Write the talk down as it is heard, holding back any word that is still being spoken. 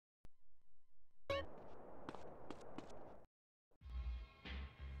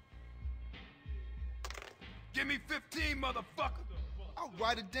Give me 15, motherfucker. I'll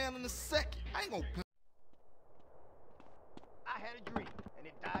write it down in a second. I ain't gonna... I had a dream, and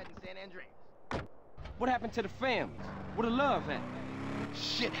it died in San Andreas. What happened to the families? Where the love at?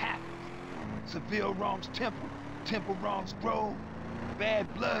 Shit happens. Seville wrongs temple, temple wrongs grove.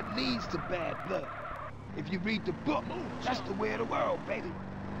 Bad blood leads to bad blood. If you read the book, that's the way of the world, baby.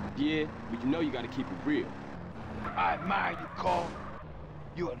 Yeah, but you know you gotta keep it real. I admire you, Carl.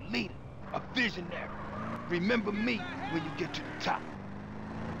 You're a leader, a visionary. Remember me when you get to the top.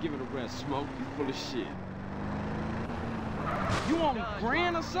 Give it a rest, Smoke. You full of shit. You on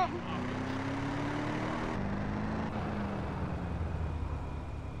grand or something?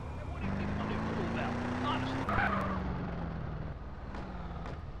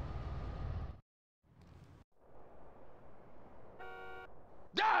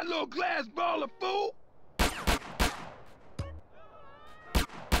 Die, little glass baller, fool!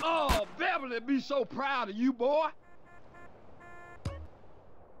 Oh, Beverly be so proud of you, boy.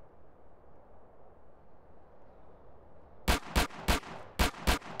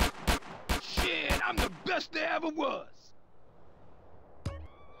 Shit, I'm the best there ever was.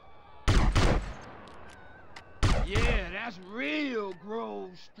 Yeah, that's real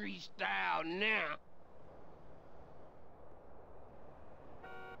Grove Street style now.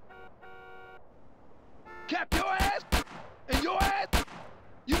 Cap your ass? And your ass?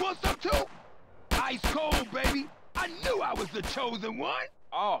 You want some too? Ice cold, baby. I knew I was the chosen one.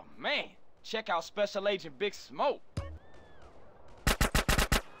 Oh, man. Check out Special Agent Big Smoke.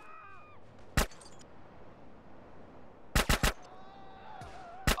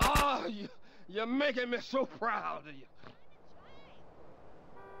 Oh, you're making me so proud of you.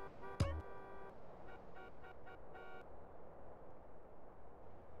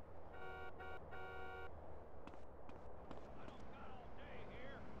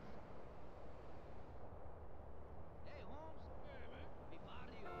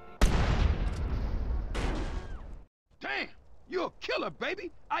 Damn, you're a killer,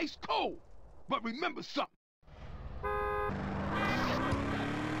 baby. Ice cold. But remember something.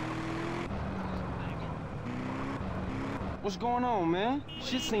 What's going on, man?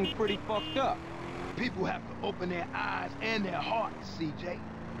 Shit seems pretty fucked up. People have to open their eyes and their hearts, CJ.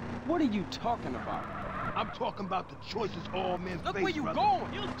 What are you talking about? I'm talking about the choices all men face, Look where you brother.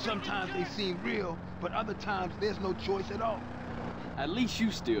 going! Sometimes they seem real, but other times there's no choice at all. At least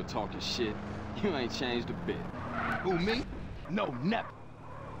you still talking shit. You ain't changed a bit. Who, me? No, never.